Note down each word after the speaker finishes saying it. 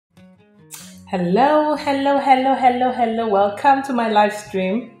Hello, hello, hello, hello, hello. Welcome to my live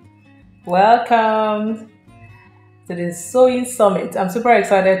stream. Welcome to the Sewing Summit. I'm super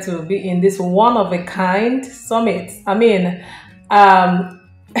excited to be in this one of a kind summit. Um,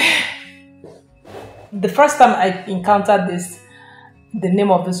 the first time I encountered the name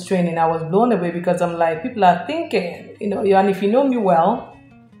of this training, I was blown away because I'm like, people are thinking, and if you know me well,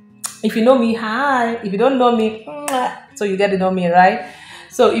 if you know me, hi. If you don't know me, mwah. So you get to know me, right?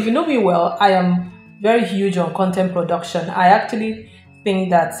 So if you know me well, I am very huge on content production. I actually think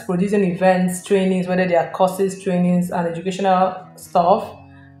that producing events, trainings, whether they are courses, trainings, and educational stuff,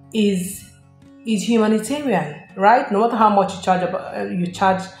 is humanitarian, right? No matter how much you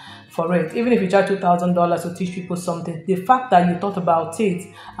charge for it, even if you charge $2,000 to teach people something, the fact that you thought about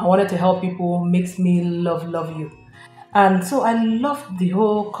it and wanted to help people makes me love you. And so I love the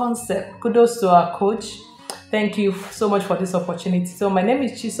whole concept. Kudos to our coach. Thank you so much for this opportunity. So my name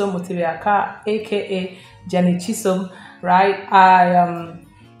is Chisom Akah, aka Jenny Chisom, right?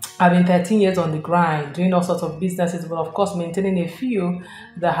 I've been 13 years on the grind, doing all sorts of businesses, but of course maintaining a few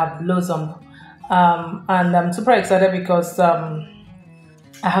that have blossomed. And I'm super excited because I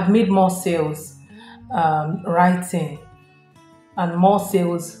have made more sales writing and more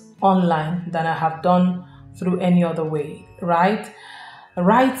sales online than I have done through any other way, right?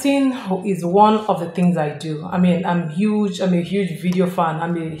 Writing is one of the things I do. I'm a huge video fan.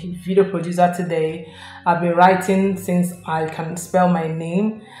 I'm a video producer today. I've been writing since I can spell my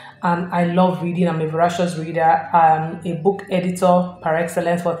name, and I love reading. I'm a voracious reader. I'm a book editor par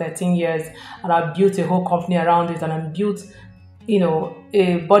excellence for 13 years, and I've built a whole company around it, and I've built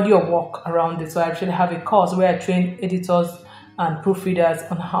a body of work around it. So I actually have a course where I train editors and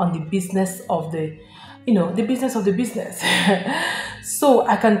proofreaders on the business of the business of the business. So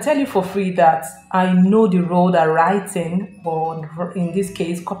I can tell you for free that I know the role that writing, or in this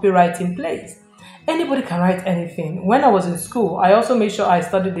case, copywriting plays. Anybody can write anything. When I was in school, I also made sure I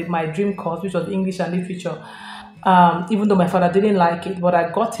studied my dream course, which was English and Literature. Even though my father didn't like it, but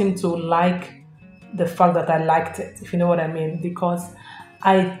I got him to like the fact that I liked it, if you know what I mean, because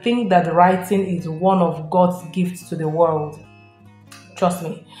I think that writing is one of God's gifts to the world. Trust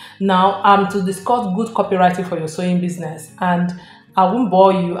me. Now, to discuss good copywriting for your sewing business, and I won't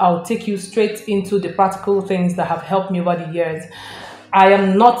bore you. I'll take you straight into the practical things that have helped me over the years. I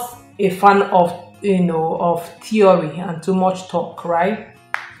am not a fan of of theory and too much talk, right?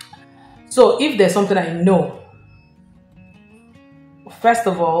 So if there's something I know, first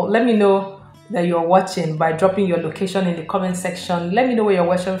of all, let me know that you're watching by dropping your location in the comment section. Let me know where you're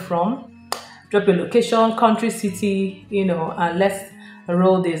watching from. Drop your location, country, city, and let's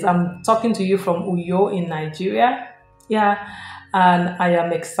roll this. I'm talking to you from Uyo in Nigeria. Yeah. And I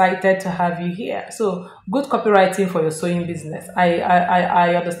am excited to have you here. So, good copywriting for your sewing business.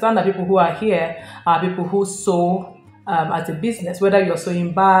 I understand that people who are here are people who sew as a business, whether you're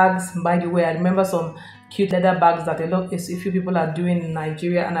sewing bags. By the way, I remember some cute leather bags that a few people are doing in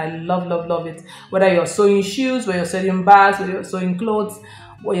Nigeria, and I love it. Whether you're sewing shoes, whether you're sewing bags, whether you're sewing clothes,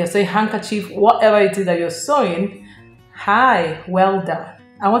 whether you're sewing handkerchief, whatever it is that you're sewing, hi, well done.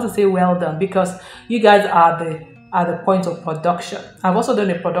 I want to say well done because you guys are the point of production. I've also done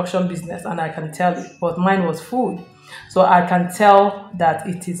a production business, and I can tell you, but mine was food. So I can tell that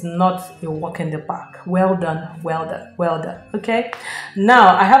it is not a walk in the park. Well done, well done, well done. Okay.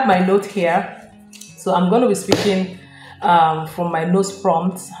 Now I have my note here. So I'm going to be speaking from my notes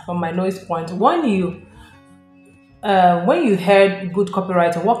prompt, from my notes point. When you heard good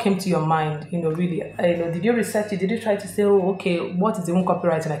copywriting, what came to your mind? Really, did you research it? Did you try to say, oh, okay, what is even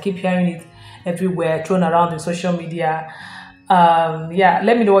copywriting? I keep hearing it everywhere, thrown around in social media. Yeah,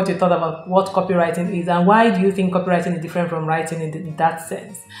 let me know what you thought about what copywriting is, and why do you think copywriting is different from writing in that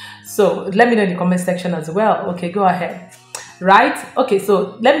sense. So let me know in the comment section as well. Okay, go ahead. Right? Okay,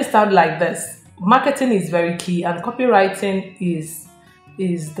 so let me start like this. Marketing is very key, and copywriting is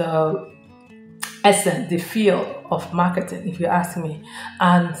the essence, the feel of marketing, if you ask me.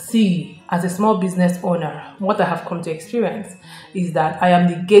 And see, as a small business owner, what I have come to experience is that I am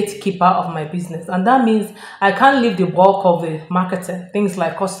the gatekeeper of my business, and that means I can't leave the bulk of the marketing, things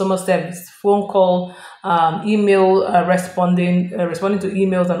like customer service, phone call, email, responding to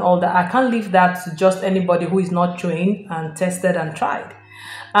emails and all that. I can't leave that to just anybody who is not trained and tested and tried.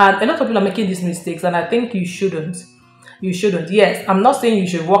 And a lot of people are making these mistakes, and I think you shouldn't. You shouldn't. Yes, I'm not saying you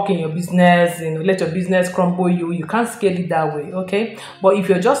should work in your business, let your business crumble you. You can't scale it that way, okay? But if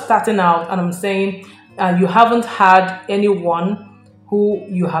you're just starting out, and I'm saying you haven't had anyone who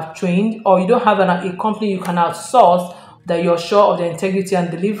you have trained, or you don't have a company you can outsource that you're sure of the integrity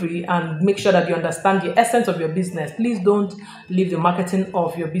and delivery, and make sure that you understand the essence of your business. Please don't leave the marketing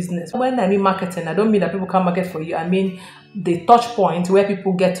of your business. When I mean marketing, I don't mean that people can market for you. I mean the touch point where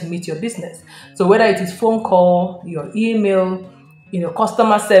people get to meet your business. So whether it is phone call, your email,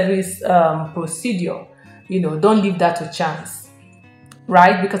 customer service procedure, don't leave that to chance,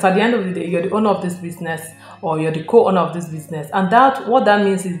 right? Because at the end of the day, you're the owner of this business, or you're the co-owner of this business. And what that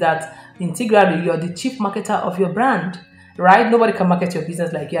means is that integrally, you're the chief marketer of your brand, right? Nobody can market your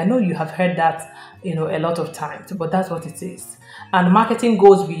business like you. I know you have heard that, a lot of times, but that's what it is. And marketing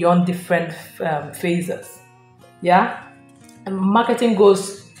goes beyond different phases. Yeah. And marketing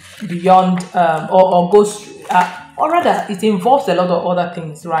goes beyond, or rather, it involves a lot of other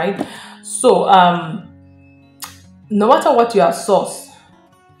things, right? So, no matter what your source,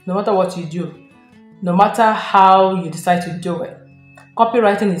 no matter what you do, no matter how you decide to do it,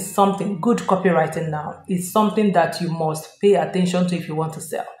 copywriting is something, good copywriting now, is something that you must pay attention to if you want to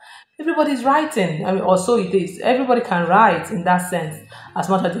sell. Everybody's writing, or so it is. Everybody can write in that sense as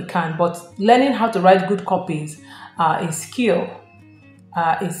much as they can, but learning how to write good copies is a skill.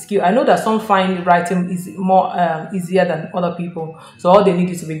 I know that some find writing is more easier than other people, so all they need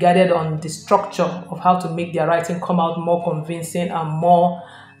is to be guided on the structure of how to make their writing come out more convincing and more,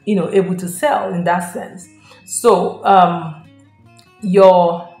 able to sell in that sense. So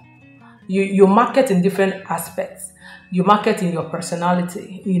you market in different aspects. You market in your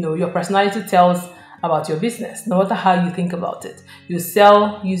personality. Your personality tells about your business, no matter how you think about it. You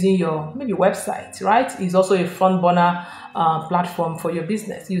sell using your maybe website, right? It's also a front burner platform for your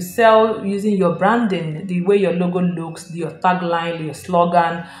business. You sell using your branding, the way your logo looks, your tagline, your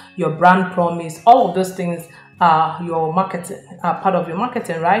slogan, your brand promise. All of those things are your marketing, are part of your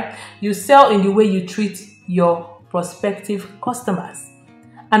marketing, right? You sell in the way you treat your prospective customers.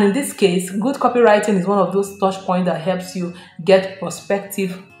 And in this case, good copywriting is one of those touch points that helps you get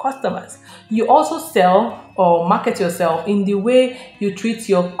prospective customers. You also sell or market yourself in the way you treat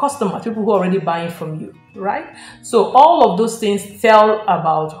your customers, people who are already buying from you, right? So all of those things tell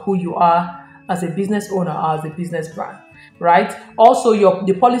about who you are as a business owner or as a business brand, right? Also,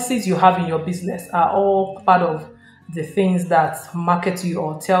 the policies you have in your business are all part of the things that market you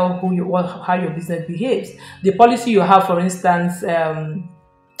or tell how your business behaves. The policy you have, for instance,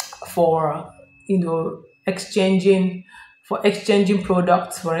 for exchanging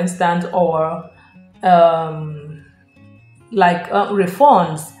products, for instance, or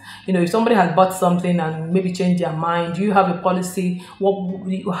refunds. If somebody has bought something and maybe changed their mind, you have a policy.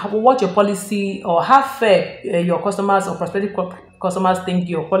 What your policy, or how fair your customers or prospective customers think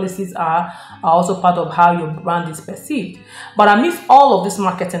your policies are also part of how your brand is perceived. But amidst all of this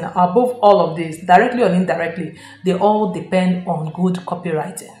marketing, above all of this, directly or indirectly, they all depend on good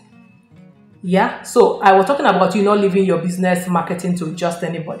copywriting. Yeah, so I was talking about you not leaving your business marketing to just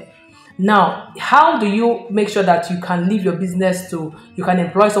anybody. Now, how do you make sure that you can leave your business you can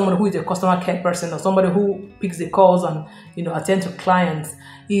employ someone who is a customer care person or somebody who picks the calls and attend to clients?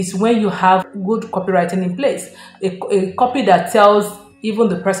 Is when you have good copywriting in place, a copy that tells even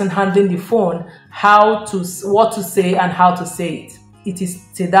the person handling the phone what to say and how to say it. It is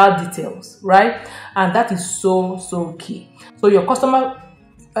without details, right? And that is so key. So your customer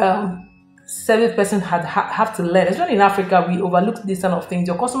service person have to learn, especially in Africa, we overlook this kind of things.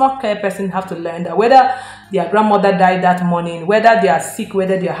 Your customer care person have to learn that whether their grandmother died that morning, whether they are sick,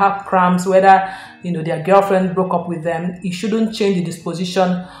 whether they have cramps, whether their girlfriend broke up with them, it shouldn't change the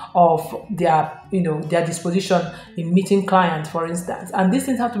disposition of their disposition in meeting clients, for instance. And these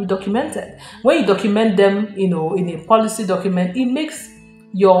things have to be documented. When you document them, in a policy document, it makes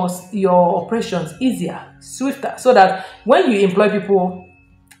your operations easier, swifter, so that when you employ people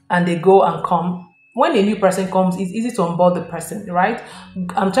and they go and come, when a new person comes, it's easy to onboard the person, right?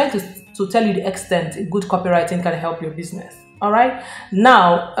 I'm trying to tell you the extent good copywriting can help your business. All right.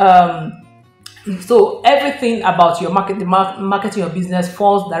 Now, so everything about your marketing your business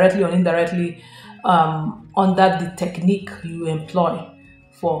falls directly or indirectly under the technique you employ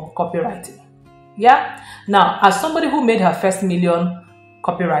for copywriting. Yeah. Now, as somebody who made her first million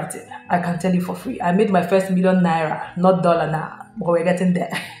copywriting, I can tell you for free, I made my first million naira, not dollar now. But we're getting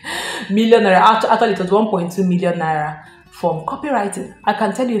there. Million naira. Actually, it was 1.2 million naira from copywriting. I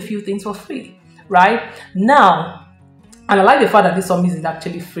can tell you a few things for free, right? Now, and I like the fact that this summit is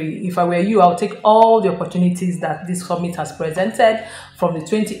actually free. If I were you, I would take all the opportunities that this summit has presented from the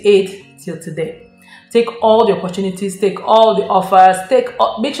 28th till today. Take all the opportunities, take all the offers,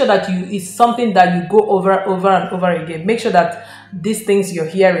 make sure that it's something that you go over and over again. Make sure that these things you're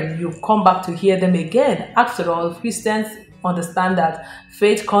hearing, you come back to hear them again. After all, Christians understand that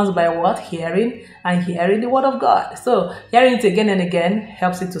faith comes by what? Hearing, and hearing the word of God. So hearing it again and again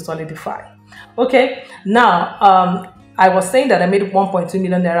helps it to solidify. Okay, now I was saying that I made 1.2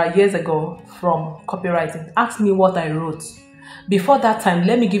 million naira years ago from copywriting. Ask me what I wrote. Before that time,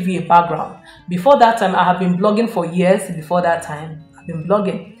 let me give you a background. Before that time, I have been blogging for years. Before that time, I've been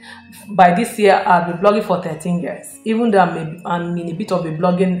blogging. By this year, I've been blogging for 13 years. Even though I'm in a bit of a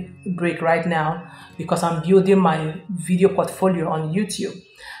blogging break right now because I'm building my video portfolio on YouTube.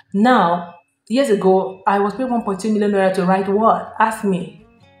 Now, years ago, I was paid 1.2 million naira to write what? Ask me.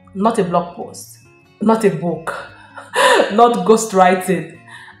 Not a blog post, not a book, not ghostwriting.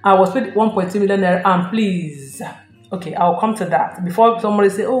 I was paid 1.2 million naira, and please, okay, I'll come to that. Before somebody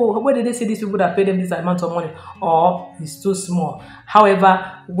say, oh, where did they see these people that pay them this amount of money? Or it's too small.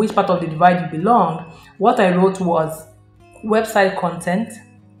 However, which part of the divide you belong? What I wrote was website content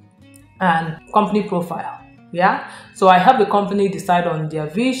and company profile. Yeah. So I help the company decide on their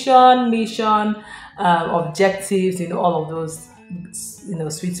vision, mission, objectives, all of those,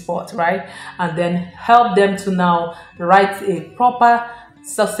 sweet spot, right? And then help them to now write a proper,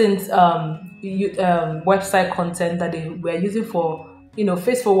 succinct website content that they were using for,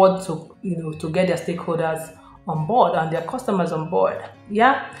 face forward to, to get their stakeholders on board and their customers on board.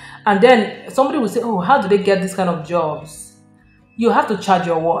 Yeah. And then somebody will say, oh, how do they get this kind of jobs? You have to charge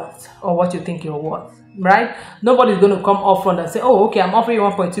your worth, or what you think you're worth, right? Nobody's going to come up front and say, oh, okay, I'm offering you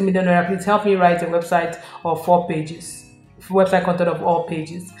 1.2 million naira, please help me write a website of 4 pages. Website content of all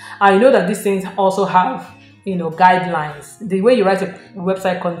pages. And you know that these things also have, guidelines. The way you write a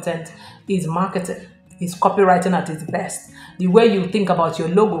website content is marketing, is copywriting at its best. The way you think about your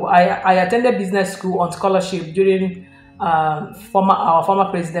logo. I attended business school on scholarship during our former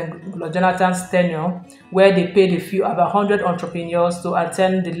president Jonathan's tenure, where they paid about 100 entrepreneurs to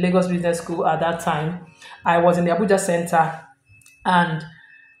attend the Lagos Business School at that time. I was in the Abuja Center, and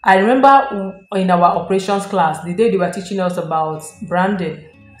I remember in our operations class, the day they were teaching us about branding,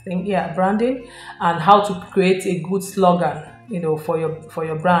 branding, and how to create a good slogan, for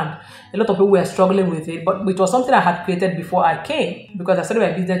your brand. A lot of people were struggling with it, but it was something I had created before I came, because I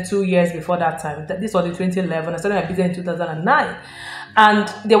started my business 2 years before that time. This was in 2011. I started my business in 2009,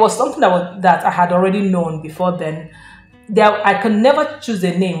 and there was something that I had already known before then. I can never choose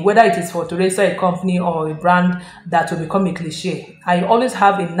a name, whether it is to register a company or a brand that will become a cliche. I always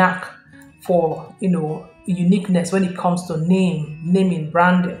have a knack for, uniqueness when it comes to naming,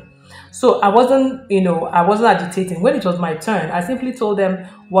 branding. So I wasn't agitating. When it was my turn, I simply told them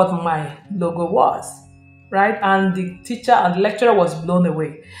what my logo was, right? And the teacher and the lecturer was blown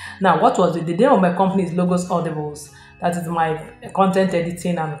away. Now, what was it? The name of my company is Logos Audibles. That is my content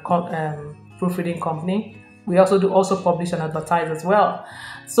editing and proofreading company. We also publish and advertise as well.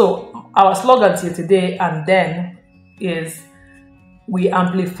 So our slogan here today and then is, we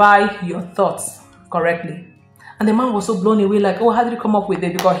amplify your thoughts correctly. And the man was so blown away, like, oh, how did you come up with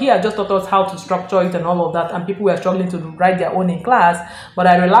it? Because he had just taught us how to structure it and all of that, and people were struggling to write their own in class. But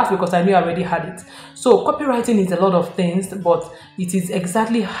I relaxed because I knew I already had it. So copywriting is a lot of things, but it is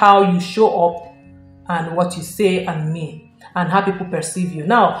exactly how you show up and what you say and mean, and how people perceive you.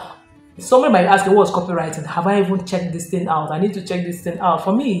 Now, somebody might ask, what's copywriting? Have I even checked this thing out? I need to check this thing out.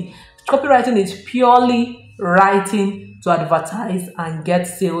 For me, copywriting is purely writing to advertise and get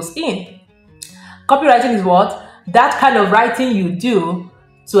sales in. Copywriting is what? That kind of writing you do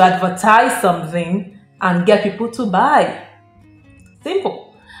to advertise something and get people to buy.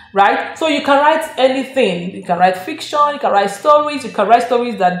 Simple, right? So you can write anything. You can write fiction, you can write stories,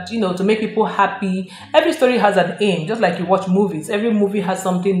 that, to make people happy. Every story has an aim, just like you watch movies. Every movie has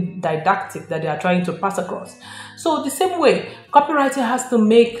something didactic that they are trying to pass across. So the same way, copywriting has to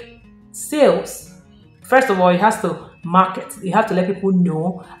make sales. First of all, it has to market. You have to let people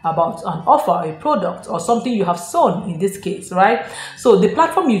know about an offer, a product, or something you have sold in this case, right? So the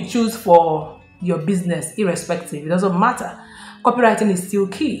platform you choose for your business, irrespective, it doesn't matter. Copywriting is still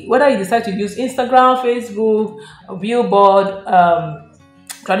key. Whether you decide to use Instagram, Facebook, billboard,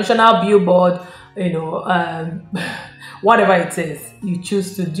 traditional billboard, whatever it is you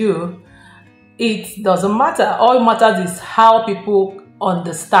choose to do, it doesn't matter. All it matters is how people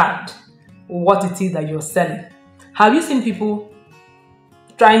understand what it is that you're selling. Have you seen people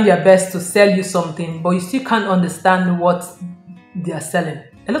trying their best to sell you something, but you still can't understand what they are selling?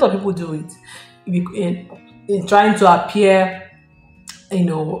 A lot of people do it in trying to appear,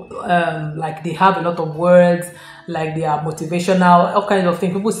 like they have a lot of words, like they are motivational, all kinds of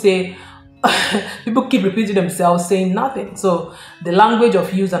things. People say, people keep repeating themselves, saying nothing. So the language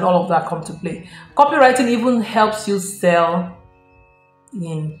of use and all of that come to play. Copywriting even helps you sell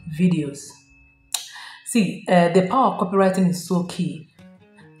in videos. See, the power of copywriting is so key.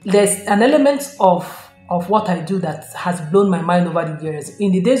 There's an element of what I do that has blown my mind over the years.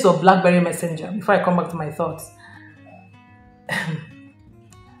 In the days of BlackBerry Messenger, before I come back to my thoughts,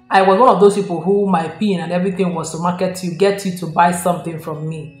 I was one of those people who my pin and everything was to market you, get you to buy something from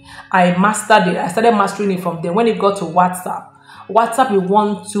me. I mastered it. I started mastering it from there. When it got to WhatsApp, WhatsApp is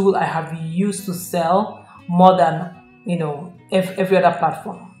one tool I have used to sell more than, every other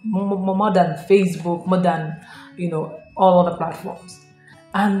platform, more than Facebook, more than, all other platforms.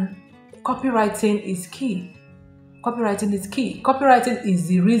 And copywriting is key. Copywriting is key. Copywriting is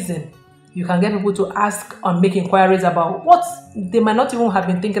the reason you can get people to ask or make inquiries about what they might not even have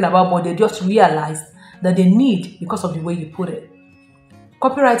been thinking about, but they just realized that they need because of the way you put it.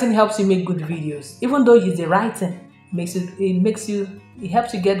 Copywriting helps you make good videos. Even though it's the writing, it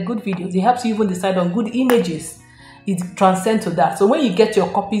helps you get good videos. It helps you even decide on good images. It transcends to that. So when you get your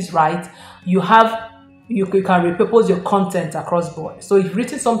copies right, you can repurpose your content across board. So if you've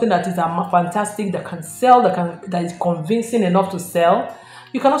written something that is fantastic, that can sell, that is convincing enough to sell,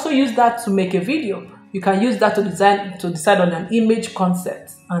 you can also use that to make a video. You can use that to decide on an image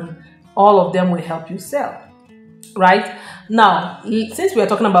concept, and all of them will help you sell. Right? Now, since we are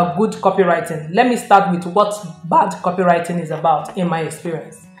talking about good copywriting, let me start with what bad copywriting is about in my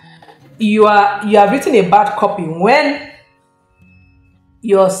experience. You have written a bad copy when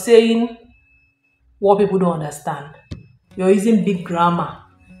you're saying what people don't understand. You're using big grammar.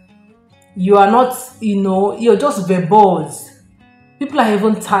 You are not, you're just verbose. People are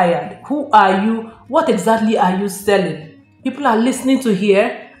even tired. Who are you? What exactly are you selling? People are listening to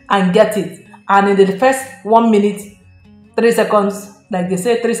hear and get it. And in the first 1 minute, 3 seconds, like they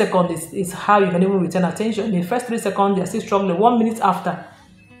say 3 seconds is how you can even retain attention. In the first 3 seconds, they are still struggling. 1 minute after,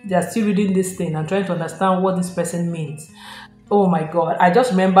 they are still reading this thing and trying to understand what this person means. Oh my God. I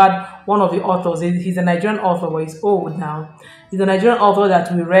just remembered one of the authors. He's a Nigerian author, but he's old now. He's a Nigerian author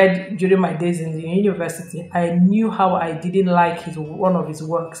that we read during my days in the university. I knew how I didn't like one of his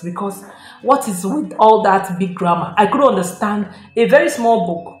works, because what is with all that big grammar? I couldn't understand a very small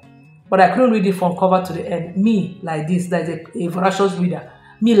book, but I couldn't read it from cover to the end. Me, like this, that is a voracious reader.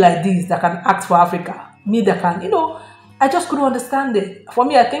 Me, like this, that can act for Africa. Me, that can, I just couldn't understand it. For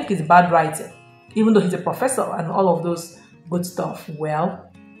me, I think it's bad writing, even though he's a professor and all of those good stuff.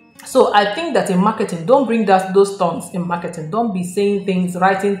 Well, so I think that in marketing, don't bring those tones in marketing. Don't be saying things,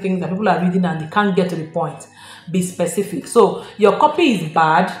 writing things that people are reading and they can't get to the point. Be specific. So your copy is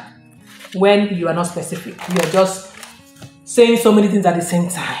bad when you are not specific. You are just saying so many things at the same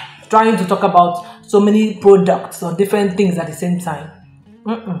time, trying to talk about so many products or different things at the same time.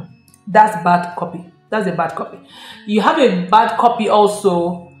 That's bad copy. That's a bad copy. You have a bad copy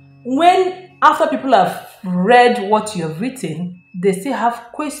also when, after people have read what you have written, they still have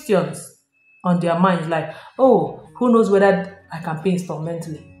questions on their minds, like, oh, who knows whether I can pay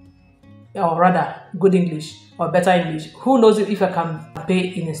installmentally, or rather, good English or better English, who knows if I can pay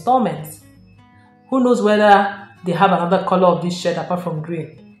in installments? Who knows whether they have another color of this shirt apart from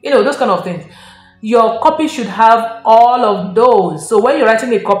green? Those kind of things. Your copy should have all of those. So when you're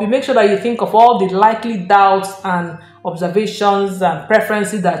writing a copy, make sure that you think of all the likely doubts and observations and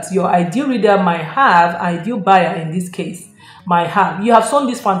preferences that your ideal reader might have, ideal buyer in this case might have. You have sewn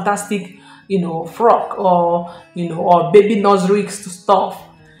this fantastic, frock or baby nursery stuff.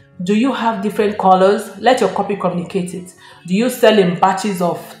 Do you have different colors? Let your copy communicate it. Do you sell in batches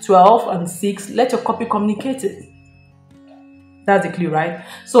of 12 and 6? Let your copy communicate it. That's the clue, right?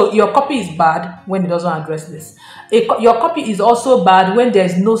 So your copy is bad when it doesn't address this. Your copy is also bad when there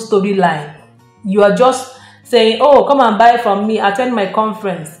is no storyline. You are just saying, oh, come and buy from me, attend my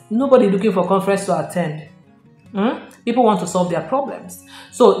conference. Nobody looking for conference to attend. People want to solve their problems.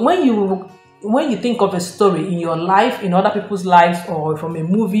 So when you think of a story in your life, in other people's lives, or from a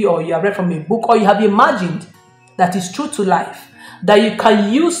movie, or you have read from a book, or you have imagined that is true to life, that you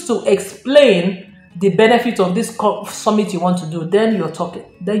can use to explain the benefit of this summit you want to do, then you're talking.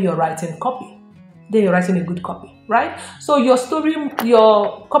 Then you're writing copy. Then you're writing a good copy, right? So your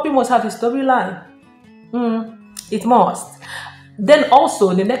copy must have a storyline. It must. Then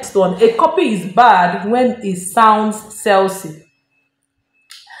also the next one, a copy is bad when it sounds salesy.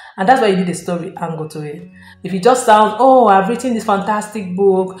 And that's why you need a story angle to it. If it just sounds, oh, I've written this fantastic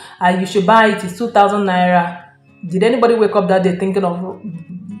book and you should buy it, it's 2,000 naira. Did anybody wake up that day thinking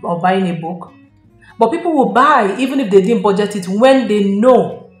of buying a book? But people will buy even if they didn't budget it, when they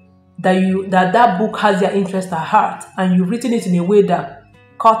know that book has their interest at heart and you've written it in a way that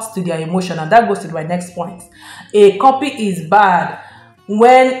cuts to their emotion. And that goes to my next point. A copy is bad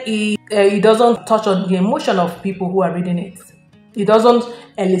when it doesn't touch on the emotion of people who are reading it. It doesn't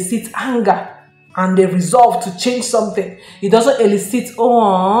elicit anger and they resolve to change something. It doesn't elicit,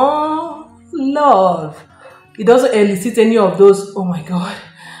 oh, love. It doesn't elicit any of those, oh my God,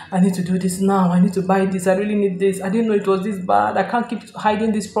 I need to do this now. I need to buy this. I really need this. I didn't know it was this bad. I can't keep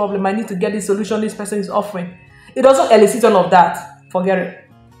hiding this problem. I need to get this solution this person is offering. It doesn't elicit all of that. Forget it.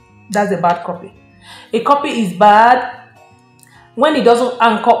 That's a bad copy. A copy is bad when it doesn't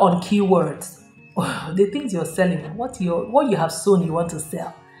anchor on keywords. The things you're selling, what you have sown you want to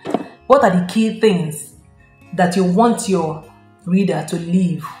sell. What are the key things that you want your reader to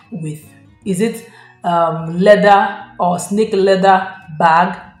leave with? Is it leather or snake leather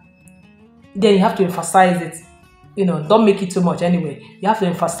bag? Then you have to emphasize it. Don't make it too much anyway. You have to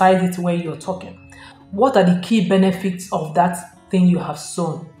emphasize it when you're talking. What are the key benefits of that thing you have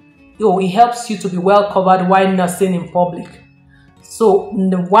sown? It helps you to be well covered while nursing in public. So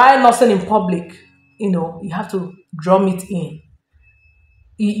while nursing in public, you have to drum it in.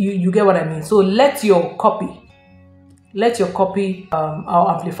 You get what I mean? So let your copy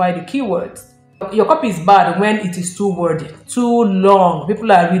amplify the keywords. Your copy is bad when it is too wordy, too long.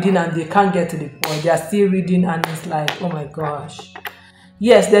 People are reading and they can't get to the point. They are still reading and it's like, oh my gosh.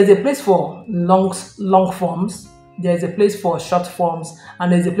 Yes, there's a place for long forms. There's a place for short forms,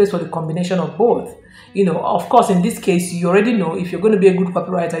 and there's a place for the combination of both. Of course, in this case, you already know if you're going to be a good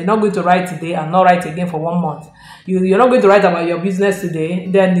copywriter, you're not going to write today and not write again for 1 month. You're not going to write about your business today,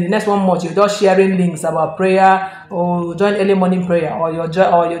 then the next 1 month you're just sharing links about prayer or join early morning prayer, or you're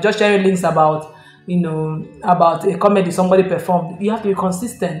just sharing links about about a comedy somebody performed. You have to be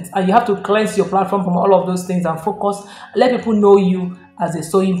consistent, and you have to cleanse your platform from all of those things and focus. Let people know you as a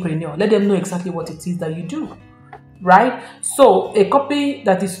sewingpreneur. Let them know exactly what it is that you do. Right? So a copy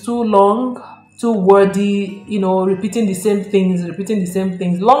that is too long, too wordy, repeating the same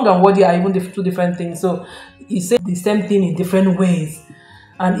things. Long and wordy are even two different things. So you say the same thing in different ways,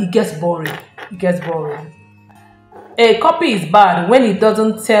 and it gets boring. A copy is bad when it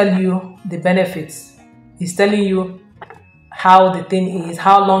doesn't tell you the benefits. It's telling you how the thing is,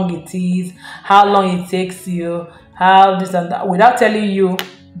 how long it is, how long it takes you, how this and that, without telling you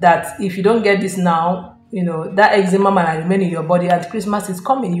that if you don't get this now, that eczema might remain in your body and Christmas is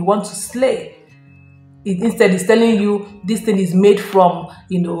coming. You want to slay. Instead, it's telling you this thing is made from,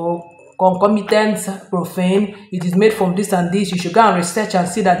 concomitant profane. It is made from this and this. You should go and research and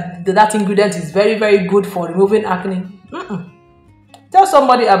see that that ingredient is very, very good for removing acne. Tell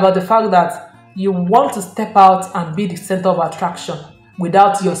somebody about the fact that you want to step out and be the center of attraction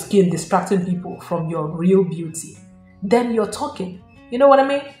without your skin distracting people from your real beauty. Then you're talking. You know what I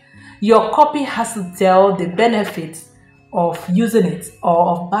mean? Your copy has to tell the benefits of using it or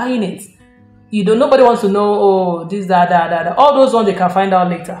of buying it. Nobody wants to know, oh, this, that. All those ones they can find out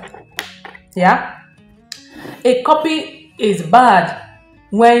later. Yeah? A copy is bad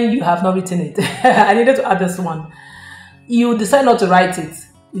when you have not written it. I needed to add this one. You decide not to write it.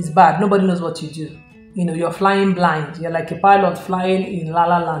 It's bad. Nobody knows what you do. You're flying blind. You're like a pilot flying in La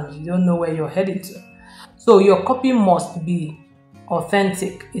La Land. You don't know where you're heading to. So your copy must be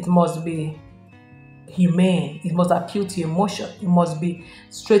authentic. It must be humane. It must appeal to emotion. It must be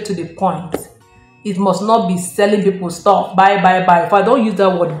straight to the point. It must not be selling people stuff. Buy. If I don't use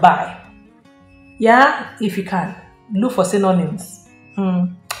that word buy, yeah, if you can, look for synonyms.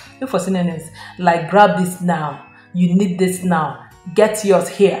 Look for synonyms like grab this now. You need this now. Get yours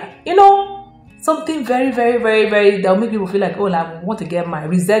here. Something very, very, very, very that will make people feel like, oh, I want to get mine.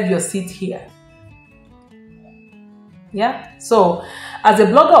 Reserve your seat here. Yeah. So as a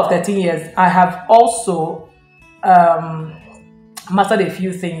blogger of 13 years, I have also mastered a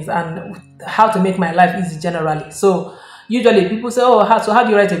few things and how to make my life easy generally. So usually people say, oh, how do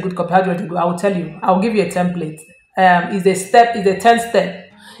you write a good copy? How do you write a good? I will tell you. I will give you a template. It's a 10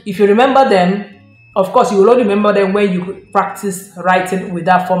 step. If you remember them, of course, you will only remember them when you practice writing with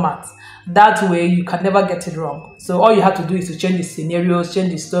that format. That way, you can never get it wrong. So all you have to do is to change the scenarios,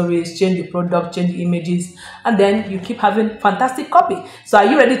 change the stories, change the product, change the images, and then you keep having fantastic copy. So are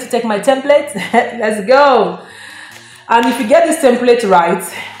you ready to take my template? Let's go. And if you get this template right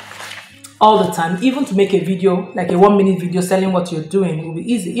all the time, even to make a video, like a 1-minute video selling what you're doing, it will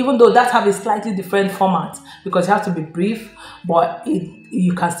be easy. Even though that have a slightly different format because you have to be brief, but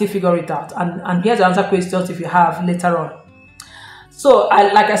you can still figure it out. And here's to answer questions if you have later on. So,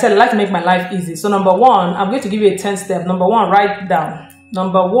 like I said, I like to make my life easy. So, number one, I'm going to give you a 10-step. Number one, write down.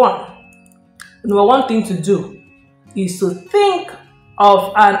 Number one thing to do is to think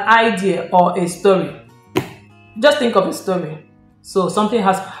of an idea or a story. Just think of a story. So, something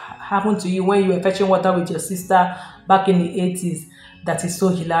has happened to you when you were fetching water with your sister back in the 80s that is so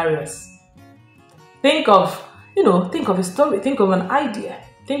hilarious. Think of a story. Think of an idea.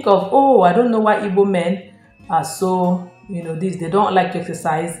 Think of, oh, I don't know why Igbo men are so, this, they don't like to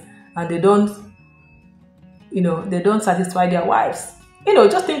exercise, and they don't satisfy their wives.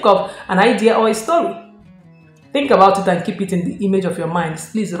 Just think of an idea or a story. Think about it and keep it in the image of your mind.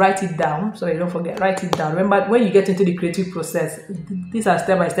 Please write it down so you don't forget. Write it down. Remember, when you get into the creative process, these are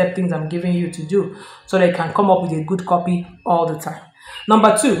step-by-step things I'm giving you to do so that you can come up with a good copy all the time.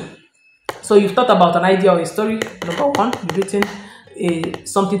 Number 2, so you've thought about an idea or a story. Number 1, you've written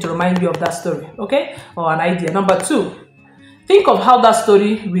something to remind you of that story, okay, or an idea. Number 2, think of how that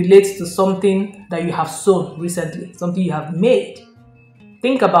story relates to something that you have sown recently, something you have made.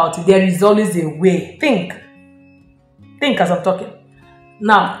 Think about it. There is always a way. Think as I'm talking.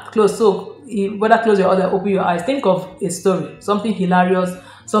 Now, close. So, whether close your eyes or open your eyes, think of a story, something hilarious,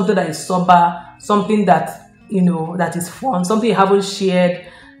 something that is sober, something that, that is fun, something you haven't shared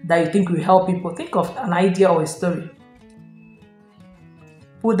that you think will help people. Think of an idea or a story.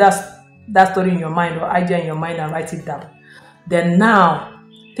 Put that story in your mind or idea in your mind and write it down. Then now,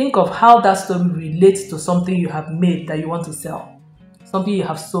 think of how that story relates to something you have made that you want to sell, something you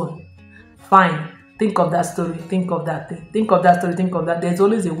have sown. Fine. Think of that story, think of that thing, think of that story, think of that. There's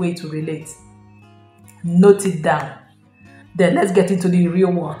always a way to relate. Note it down. Then let's get into the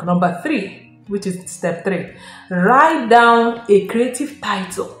real work. Number 3, which is step 3. Write down a creative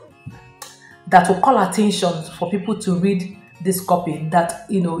title that will call attention for people to read this copy. That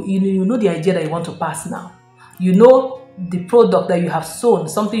you know the idea that you want to pass now. You know the product that you have sown,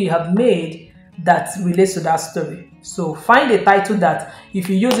 something you have made that relates to that story. So find a title that if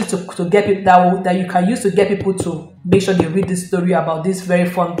you use it to get people that you can use to get people to make sure they read this story about this very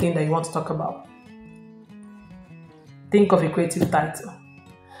fun thing that you want to talk about. Think of a creative title.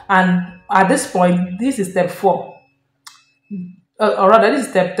 And at this point, this is step 4. Or rather, this is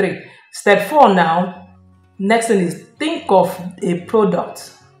step 3. Step 4 now, next thing is think of a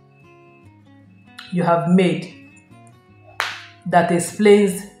product you have made that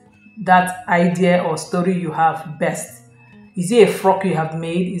explains that idea or story you have best. Is it a frock you have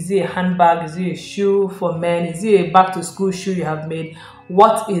made? Is it a handbag? Is it a shoe for men? Is it a back to school shoe you have made?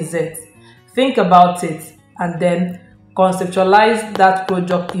 What is it? Think about it and then conceptualize that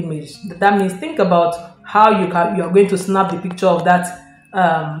product image. That means think about how you are going to snap the picture of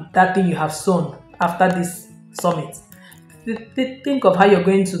that thing you have sewn after this summit. Think of how you're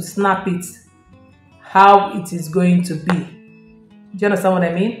going to snap it, how it is going to be. Do you understand what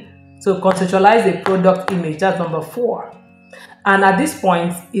I mean? So conceptualize a product image. That's number 4. And at this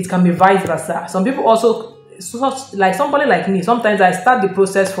point, it can be vice versa. Some people also, like somebody like me, sometimes I start the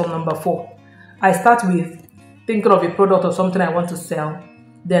process from number 4. I start with thinking of a product or something I want to sell.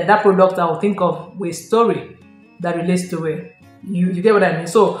 Then that product, I will think of a story that relates to it. You get what I mean?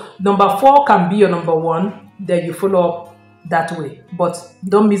 So number 4 can be your number 1. Then you follow up that way. But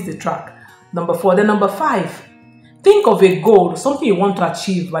don't miss the track. Number 4. Then number 5. Think of a goal, something you want to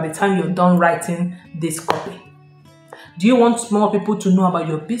achieve by the time you're done writing this copy. Do you want more people to know about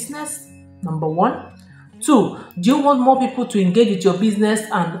your business? Number 1. 2. Do you want more people to engage with your business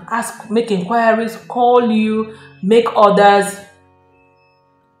and make inquiries, call you, make orders?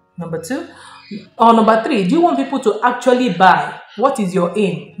 Number 2. Or number 3. Do you want people to actually buy? What is your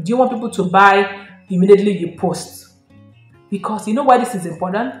aim? Do you want people to buy immediately you post? Because you know why this is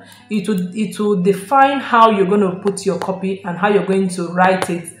important? It will define how you're going to put your copy and how you're going to write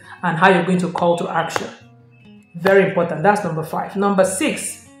it and how you're going to call to action. Very important. That's number 5. Number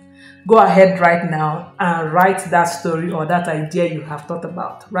 6, go ahead right now and write that story or that idea you have thought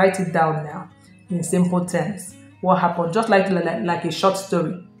about. Write it down now in simple terms. What happened? Just like a short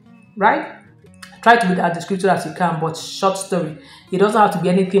story, right? Try to be as descriptive as you can, but short story. It doesn't have to be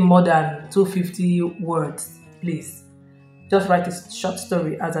anything more than 250 words, please. Just write a short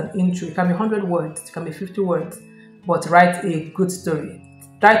story as an intro. It can be 100 words, it can be 50 words, but write a good story.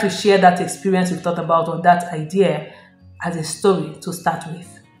 Try to share that experience you've thought about or that idea as a story to start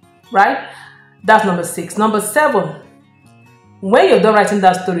with, right? That's number 6. Number 7, when you're done writing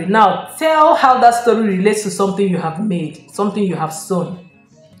that story, now tell how that story relates to something you have made, something you have sown,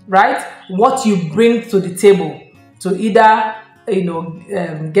 right? What you bring to the table to either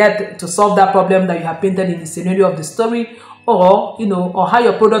get to solve that problem that you have painted in the scenario of the story, or or how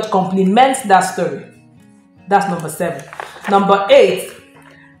your product complements that story. That's number 7. Number 8,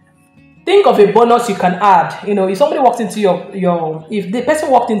 think of a bonus you can add. If somebody walks into if the person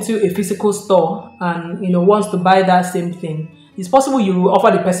walked into a physical store and wants to buy that same thing, it's possible you will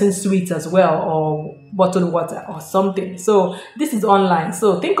offer the person sweets as well, or bottled water or something. So this is online.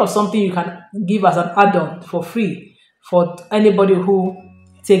 So think of something you can give as an add-on for free for anybody who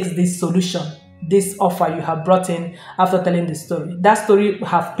takes this solution this offer you have brought in after telling the story. That story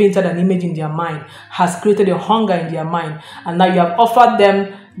have painted an image in their mind, has created a hunger in their mind, and now you have offered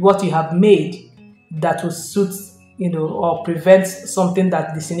them what you have made that will suit, or prevent something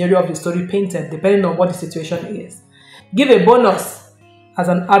that the scenario of the story painted, depending on what the situation is. Give a bonus as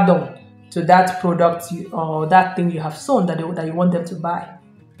an add-on to that product or that thing you have sown that you want them to buy,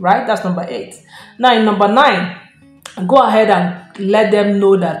 right? That's number 8. Now in number 9, go ahead and let them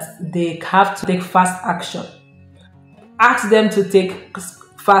know that they have to take fast action. Ask them to take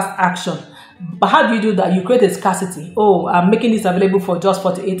fast action. But how do you do that? You create a scarcity. Oh, I'm making this available for just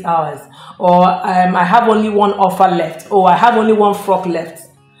 48 hours. Or I have only one offer left. Or I have only one frock left.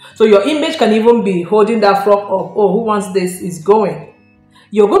 So your image can even be holding that frock up. Oh, who wants this is going.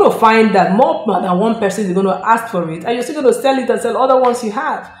 You're going to find that more than one person is going to ask for it. And you're still going to sell it and sell other ones you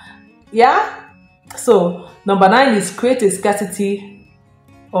have. Yeah? So number 9 is create a scarcity,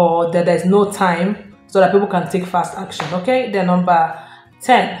 or that there's no time, so that people can take fast action. Okay? Then number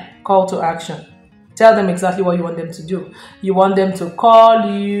 10. Call to action. Tell them exactly what you want them to do. You want them to call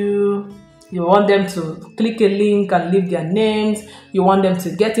you. You want them to click a link and leave their names. You want them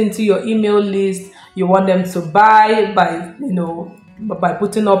to get into your email list. You want them to buy by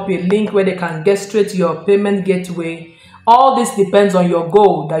putting up a link where they can get straight to your payment gateway. All this depends on your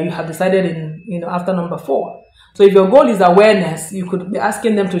goal that you have decided in after number 4. So if your goal is awareness, you could be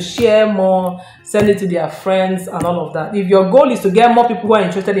asking them to share more, send it to their friends and all of that. If your goal is to get more people who are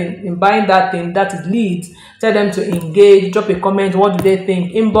interested in buying that thing, that is leads, tell them to engage, drop a comment, what do they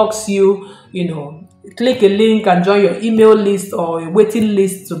think, inbox you, click a link and join your email list or a waiting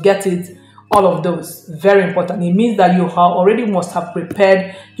list to get it. All of those, very important. It means that you already must have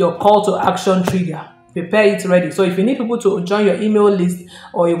prepared your call to action trigger. Prepare it ready. So if you need people to join your email list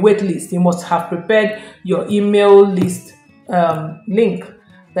or a wait list, you must have prepared your email list link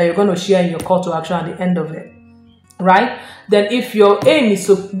that you're going to share in your call to action at the end of it, right? Then if your aim is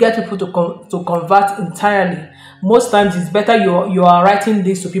to get people to convert entirely, most times it's better you are writing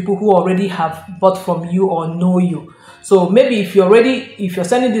this to people who already have bought from you or know you. So maybe if you're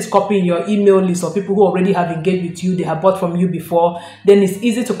sending this copy in your email list or people who already have engaged with you, they have bought from you before, then it's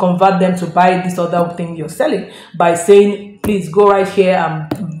easy to convert them to buy this other thing you're selling by saying, please go right here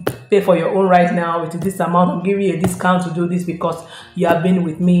and pay for your own right now. It is this amount. I'm giving you a discount to do this because you have been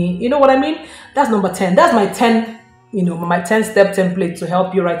with me. You know what I mean? That's number 10. That's my 10, my 10-step template to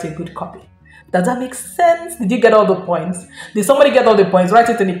help you write a good copy. Does that make sense? Did you get all the points? Did somebody get all the points? Write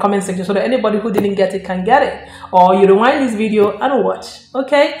it in the comment section so that anybody who didn't get it can get it. Or you rewind this video and watch.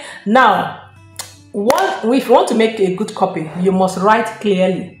 Okay? Now, if you want to make a good copy, you must write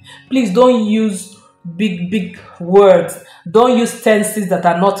clearly. Please don't use big words. Don't use tenses that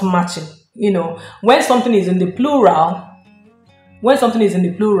are not matching. When something is in the plural,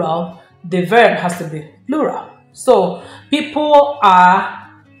 the verb has to be plural. So, people are...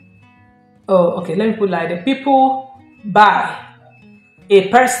 Oh, okay, let me put it like that. People buy. A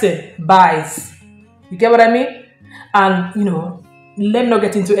person buys. You get what I mean? And, let me not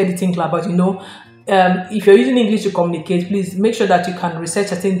get into editing club, but, if you're using English to communicate, please make sure that you can research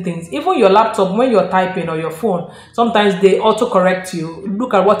certain things. Even your laptop, when you're typing, or your phone, sometimes they auto-correct you.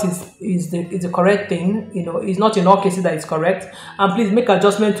 Look at what is the correct thing. It's not in all cases that it's correct. And please make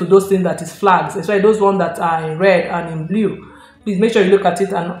adjustment to those things that is flags, especially those ones that are in red and in blue. Please make sure you look at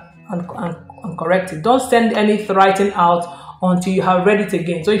it and correct it. Don't send any writing out until you have read it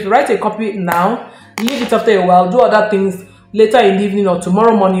again. So if you write a copy now, leave it after a while, do other things later in the evening or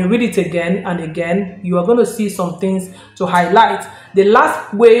tomorrow morning, read it again and again, you are going to see some things to highlight. The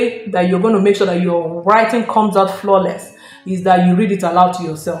last way that you're going to make sure that your writing comes out flawless is that you read it aloud to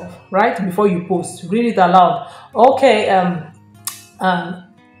yourself, right? Before you post, read it aloud. Okay,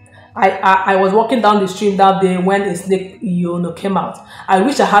 I was walking down the street that day when a snake came out. I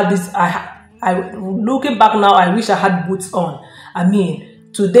wish I had this. Looking back now, I wish I had boots on. I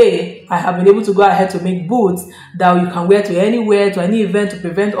mean, today I have been able to go ahead to make boots that you can wear to anywhere, to any event, to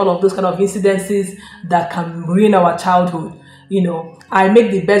prevent all of those kind of incidences that can ruin our childhood. I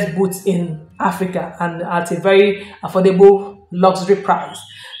make the best boots in Africa and at a very affordable luxury price.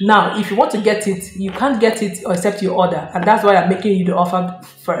 Now, if you want to get it, you can't get it except you order. And that's why I'm making you the offer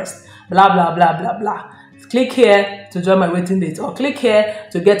first. Blah, blah, blah, blah, blah. Click here to join my waiting list, or click here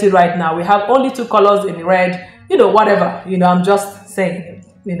to get it right now. We have only 2 colors in red, whatever. I'm just saying,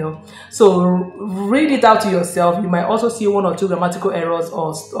 So read it out to yourself. You might also see 1 or 2 grammatical errors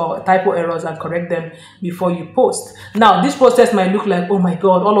or typo errors and correct them before you post. Now, this process might look like, oh my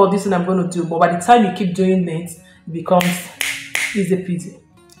God, all of this thing I'm going to do. But by the time you keep doing it, it becomes easy peasy.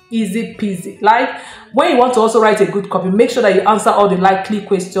 Easy peasy. Like when you want to also write a good copy, make sure that you answer all the likely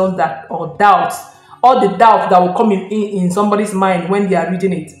questions that or doubts, all the doubts that will come in somebody's mind when they are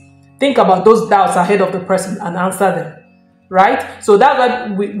reading it. Think about those doubts ahead of the person and answer them. Right? So that's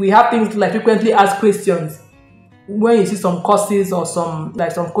why we have things like frequently asked questions. When you see some courses or some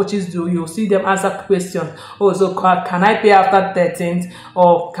coaches do, you'll see them answer questions. Oh, so can I pay after 13th?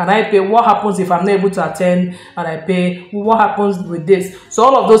 Or can I pay? What happens if I'm not able to attend and I pay? What happens with this? So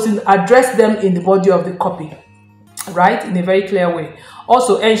all of those things, address them in the body of the copy, right? In a very clear way.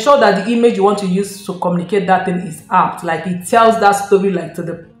 Also, ensure that the image you want to use to communicate that thing is apt, like it tells that story like to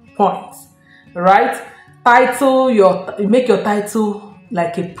the point, right? Make your title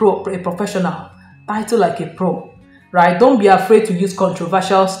like a professional. Title like a pro, right? Don't be afraid to use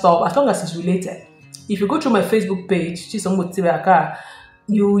controversial stuff as long as it's related. If you go through my Facebook page, Chisom Utibe Akah,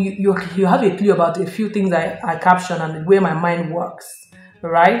 you have a clue about a few things I caption and the way my mind works,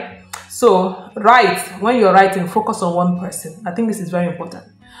 right? So when you're writing, focus on one person. I think this is very important.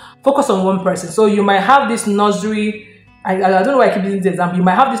 Focus on one person. So you might have this nursery. I don't know why I keep using this example. You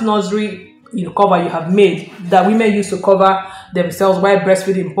might have this nursery cover you have made that women use to cover themselves while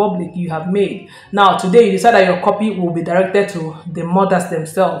breastfeeding in public. You have made. Now today you decide that your copy will be directed to the mothers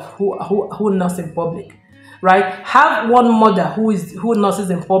themselves who nurse in public, right? Have one mother who nurses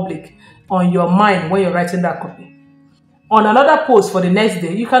in public on your mind when you're writing that copy. On another post for the next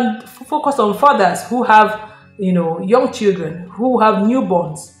day, you can focus on fathers who have young children, who have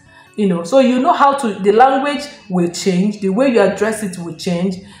newborns. So how the language will change, the way you address it will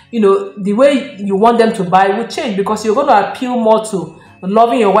change, the way you want them to buy will change, because you're going to appeal more to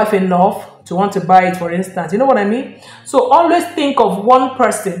loving your wife enough to want to buy it, for instance. You know what I mean? So always think of one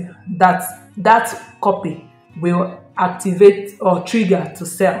person that copy will activate or trigger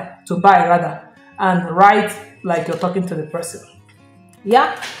to buy rather, and write like you're talking to the person.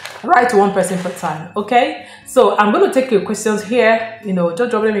 Yeah, write one person per time. Okay, so I'm going to take your questions here. Just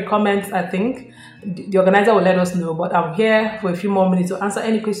drop them in comments. I think the organizer will let us know, but I'm here for a few more minutes to answer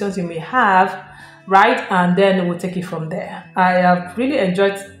any questions you may have, right? And then we'll take it from there. I have really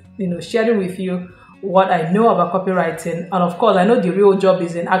enjoyed sharing with you what I know about copywriting, and of course I know the real job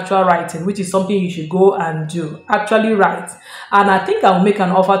is in actual writing, which is something you should go and do, actually write. And I think I'll make an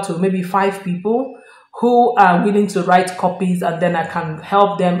offer to maybe 5 people who are willing to write copies, and then I can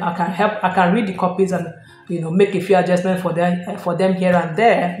help them. I can read the copies and make a few adjustments for them here and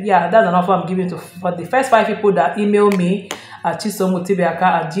there. Yeah, that's an offer I'm giving for the first 5 people that email me at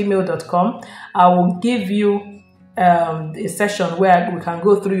chisomutibeaka@gmail.com. I will give you a session where we can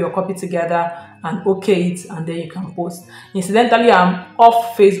go through your copy together and okay it, and then you can post. Incidentally, I'm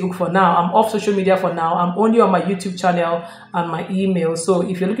off Facebook for now. I'm off social media for now. I'm only on my YouTube channel and my email. So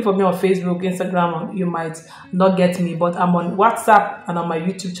if you're looking for me on Facebook, Instagram, you might not get me, but I'm on WhatsApp and on my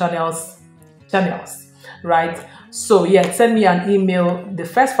YouTube channels, right? So yeah, send me an email. The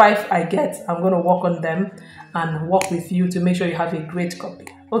first 5 I get, I'm going to work on them and work with you to make sure you have a great copy.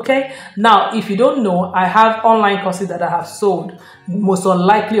 Okay, now if you don't know, I have online courses that I have sold, most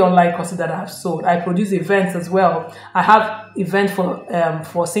unlikely online courses that I have sold. I produce events as well. I have events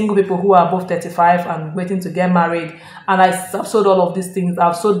for single people who are above 35 and waiting to get married, and I've sold all of these things.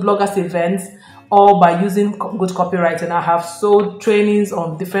 I've sold bloggers events, all by using good copywriting. I have sold trainings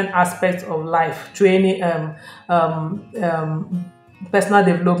on different aspects of life, training, personal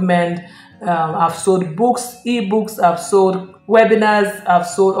development. I've sold books, ebooks, I've sold webinars, I've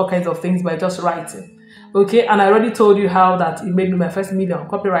sold all kinds of things by just writing. Okay, and I already told you how that it made me my first million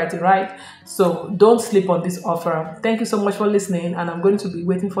copywriting, right? So don't sleep on this offer. Thank you so much for listening, and I'm going to be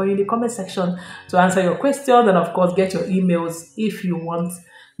waiting for you in the comment section to answer your questions, and of course get your emails if you want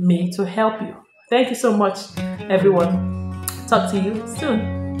me to help you. Thank you so much, everyone. Talk to you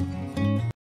soon.